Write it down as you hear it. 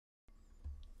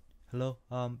Hello,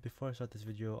 before I start this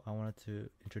video, I wanted to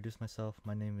introduce myself.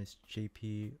 My name is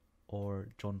JP or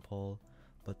John Paul,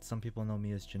 but some people know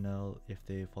me as Janelle if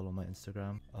they follow my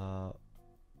Instagram.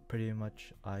 Pretty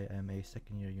much I am a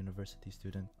second year university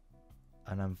student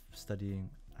and I'm studying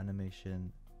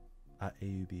animation at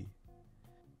AUB.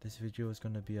 This video is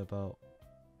going to be about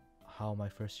how my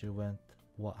first year went,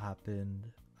 what happened,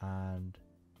 and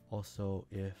also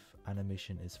if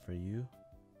animation is for you.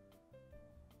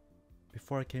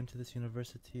 Before I came to this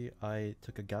university, I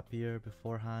took a gap year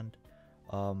beforehand.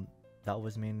 That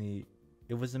was mainly,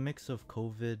 it was a mix of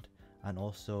COVID and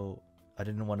also I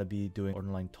didn't want to be doing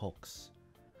online talks.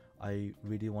 I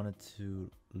really wanted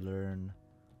to learn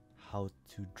how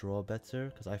to draw better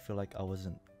because I feel like I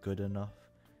wasn't good enough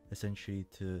essentially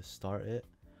to start it.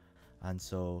 And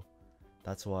so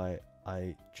that's why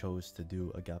I chose to do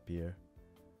a gap year.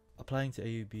 Applying to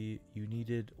AUB, you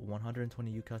needed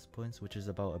 120 UCAS points, which is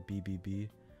about a BBB.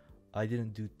 I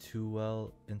didn't do too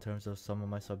well in terms of some of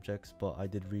my subjects, but I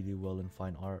did really well in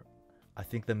fine art. I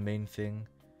think the main thing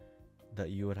that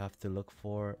you would have to look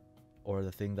for, or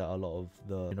the thing that a lot of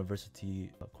the university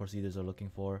course leaders are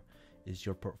looking for, is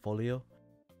your portfolio.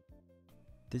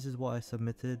 This is what I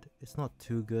submitted. It's not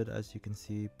too good as you can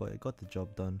see, but it got the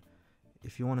job done.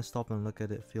 If you want to stop and look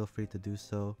at it, feel free to do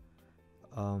so.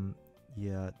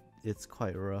 Yeah, it's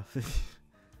quite rough.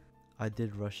 I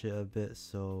did rush it a bit,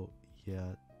 so yeah,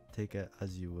 take it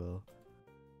as you will.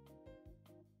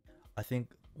 I think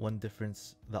one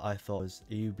difference that I thought was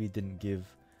AUB didn't give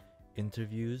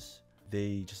interviews.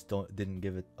 They just didn't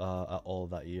give it at all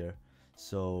that year.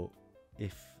 So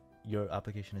if your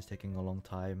application is taking a long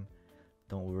time,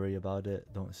 don't worry about it,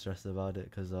 don't stress about it,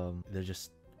 because they're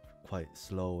just quite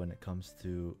slow when it comes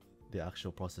to the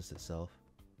actual process itself.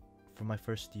 For my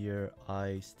first year,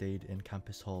 I stayed in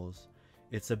campus halls.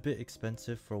 It's a bit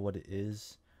expensive for what it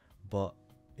is, but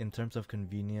in terms of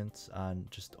convenience and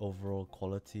just overall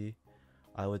quality,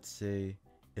 I would say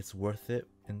it's worth it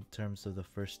in terms of the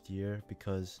first year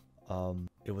because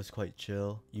it was quite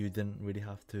chill. You didn't really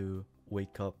have to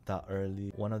wake up that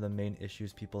early. One of the main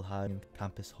issues people had in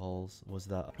campus halls was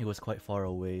that it was quite far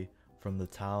away from the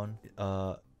town.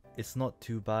 It's not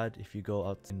too bad if you go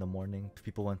out in the morning.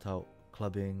 People went out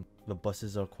clubbing. The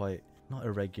buses are quite, not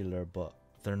irregular, but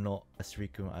they're not as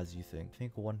frequent as you think. I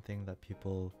think one thing that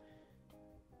people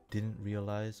didn't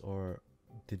realize or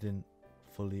didn't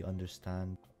fully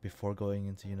understand before going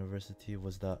into university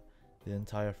was that the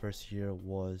entire first year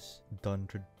was done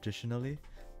traditionally,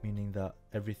 meaning that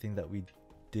everything that we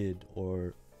did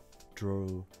or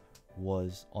drew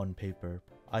was on paper.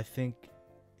 I think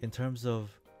in terms of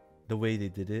the way they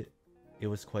did it, it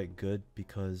was quite good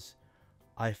because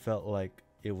I felt like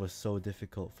it was so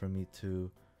difficult for me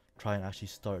to try and actually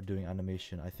start doing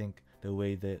animation. I think the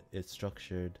way that it's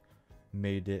structured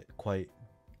made it quite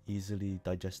easily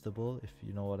digestible, if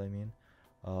you know what I mean.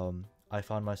 I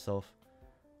found myself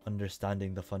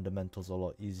understanding the fundamentals a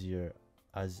lot easier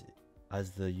as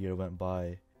the year went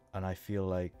by, and I feel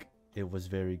like it was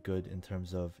very good in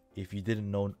terms of if you didn't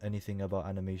know anything about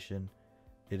animation,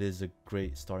 it is a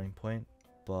great starting point.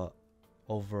 But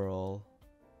overall,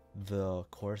 the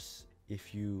course,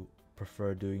 if you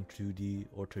prefer doing 2D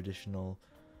or traditional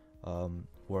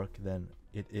work, then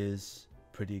it is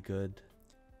pretty good.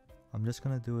 I'm just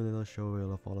gonna do a little show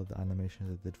reel of all of the animations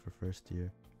I did for first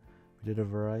year. We did a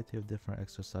variety of different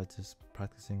exercises,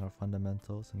 practicing our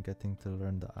fundamentals and getting to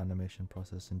learn the animation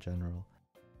process in general.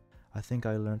 I think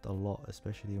I learned a lot,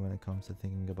 especially when it comes to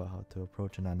thinking about how to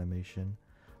approach an animation.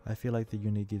 I feel like the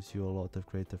uni gives you a lot of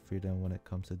creative freedom when it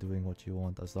comes to doing what you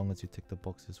want, as long as you tick the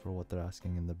boxes for what they're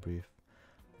asking in the brief.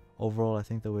 Overall, I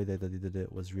think the way that they did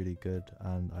it was really good,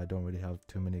 and I don't really have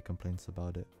too many complaints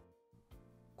about it.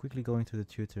 Quickly going through the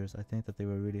tutors, I think that they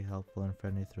were really helpful and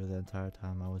friendly through the entire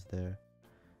time I was there.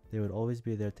 They would always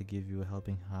be there to give you a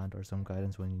helping hand or some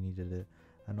guidance when you needed it,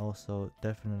 and also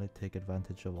definitely take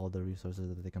advantage of all the resources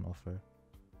that they can offer.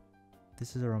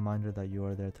 This is a reminder that you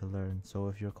are there to learn, so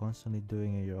if you're constantly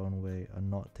doing it your own way and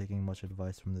not taking much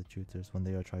advice from the tutors when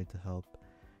they are trying to help,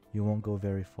 you won't go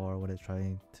very far when it's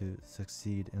trying to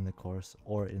succeed in the course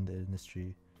or in the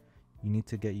industry. You need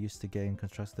to get used to getting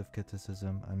constructive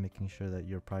criticism and making sure that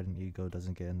your pride and ego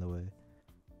doesn't get in the way.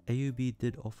 AUB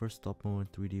did offer stop-motion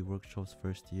 3D workshops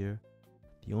first year.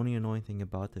 The only annoying thing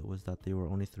about it was that they were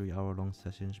only 3-hour-long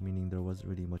sessions, meaning there wasn't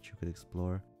really much you could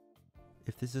explore.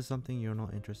 If this is something you're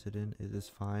not interested in, it is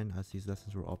fine, as these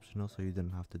lessons were optional, so you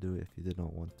didn't have to do it if you did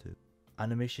not want to.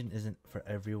 Animation isn't for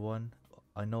everyone.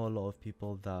 I know a lot of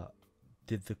people that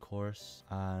did the course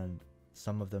and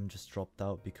some of them just dropped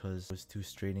out because it was too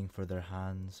straining for their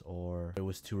hands or it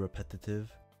was too repetitive.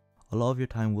 A lot of your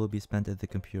time will be spent in the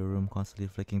computer room constantly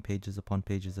flicking pages upon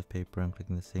pages of paper and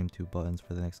clicking the same 2 buttons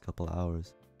for the next couple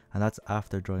hours. And that's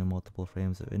after drawing multiple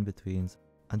frames of in-betweens,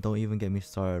 and don't even get me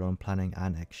started on planning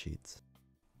annex sheets.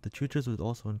 The tutors would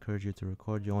also encourage you to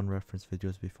record your own reference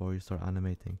videos before you start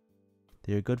animating.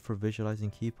 They are good for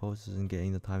visualizing key poses and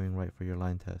getting the timing right for your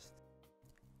line test.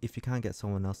 If you can't get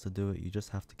someone else to do it, you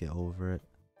just have to get over it.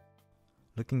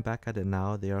 Looking back at it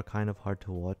now, they are kind of hard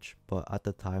to watch, but at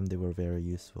the time they were very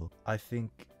useful. I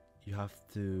think you have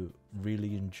to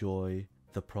really enjoy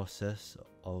the process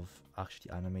of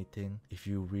actually animating if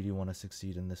you really want to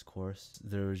succeed in this course.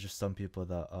 There are just some people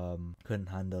that couldn't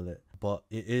handle it, but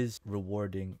it is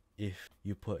rewarding if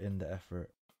you put in the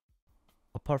effort.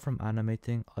 Apart from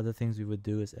animating, other things we would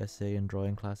do is essay and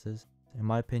drawing classes. In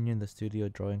my opinion, the studio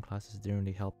drawing classes didn't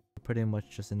really help. Pretty much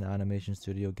just in the animation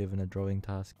studio given a drawing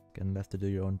task and left to do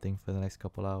your own thing for the next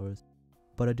couple hours.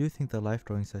 But I do think the life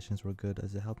drawing sessions were good,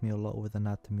 as it helped me a lot with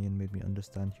anatomy and made me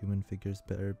understand human figures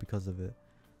better because of it.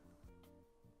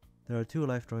 There are 2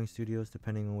 life drawing studios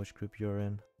depending on which group you're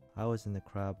in. I was in the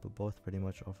Crab, but both pretty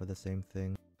much offer the same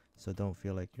thing, so don't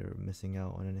feel like you're missing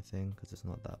out on anything because it's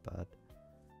not that bad.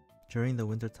 During the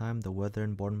winter time, the weather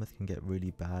in Bournemouth can get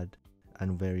really bad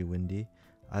and very windy.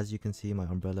 As you can see, my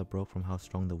umbrella broke from how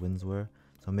strong the winds were,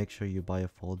 so make sure you buy a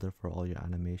folder for all your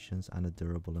animations and a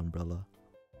durable umbrella.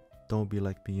 Don't be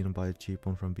like me and buy a cheap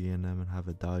one from B&M and have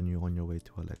it die on you on your way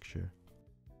to a lecture.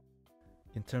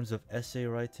 In terms of essay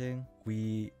writing,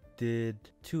 we did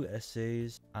 2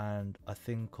 essays and a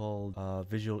thing called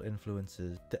visual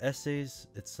influences. The essays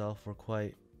itself were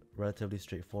quite relatively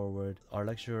straightforward. Our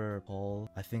lecturer, Paul,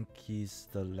 I think he's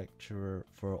the lecturer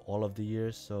for all of the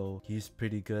years, so he's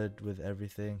pretty good with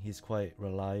everything. He's quite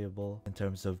reliable in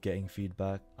terms of getting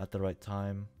feedback at the right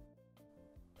time.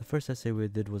 The first essay we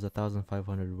did was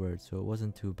 1,500 words, so it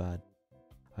wasn't too bad.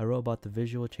 I wrote about the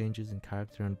visual changes in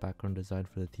character and background design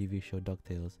for the TV show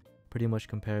DuckTales, pretty much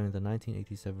comparing the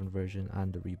 1987 version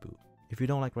and the reboot. If you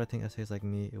don't like writing essays like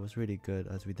me, it was really good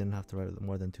as we didn't have to write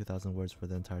more than 2,000 words for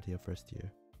the entirety of first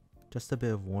year. Just a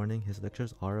bit of warning, his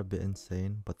lectures are a bit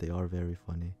insane, but they are very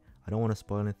funny. I don't want to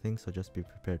spoil anything, so just be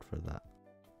prepared for that.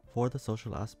 For the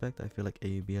social aspect, I feel like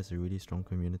AUB has a really strong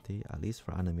community, at least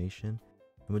for animation.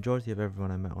 The majority of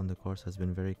everyone I met on the course has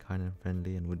been very kind and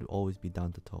friendly and would always be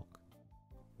down to talk.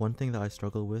 One thing that I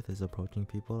struggle with is approaching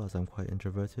people, as I'm quite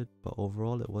introverted, but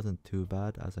overall it wasn't too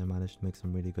bad as I managed to make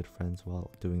some really good friends while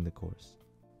doing the course.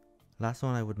 Last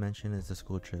one I would mention is the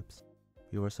school trips.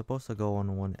 We were supposed to go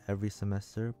on one every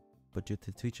semester, but due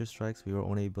to teacher strikes we were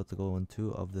only able to go on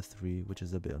 2 of the 3, which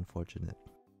is a bit unfortunate.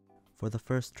 For the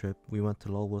first trip, we went to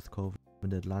Lulworth Cove and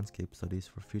did landscape studies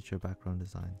for future background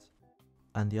designs.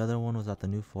 And the other one was at the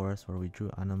New Forest where we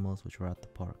drew animals which were at the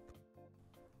park.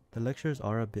 The lectures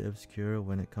are a bit obscure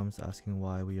when it comes to asking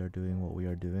why we are doing what we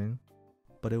are doing,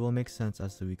 but it will make sense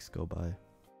as the weeks go by.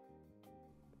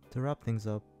 To wrap things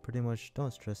up, pretty much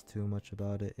don't stress too much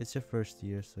about it. It's your first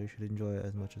year, so you should enjoy it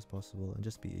as much as possible and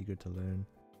just be eager to learn.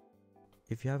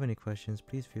 If you have any questions,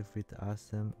 please feel free to ask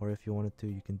them, or if you wanted to,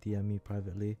 you can DM me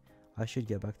privately. I should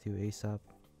get back to you ASAP.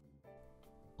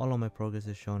 All of my progress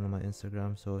is shown on my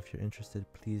Instagram, so if you're interested,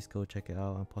 please go check it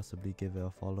out and possibly give it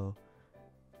a follow.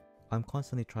 I'm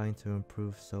constantly trying to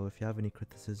improve, so if you have any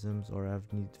criticisms or have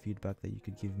any feedback that you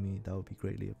could give me, that would be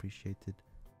greatly appreciated.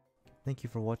 Thank you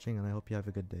for watching, and I hope you have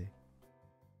a good day.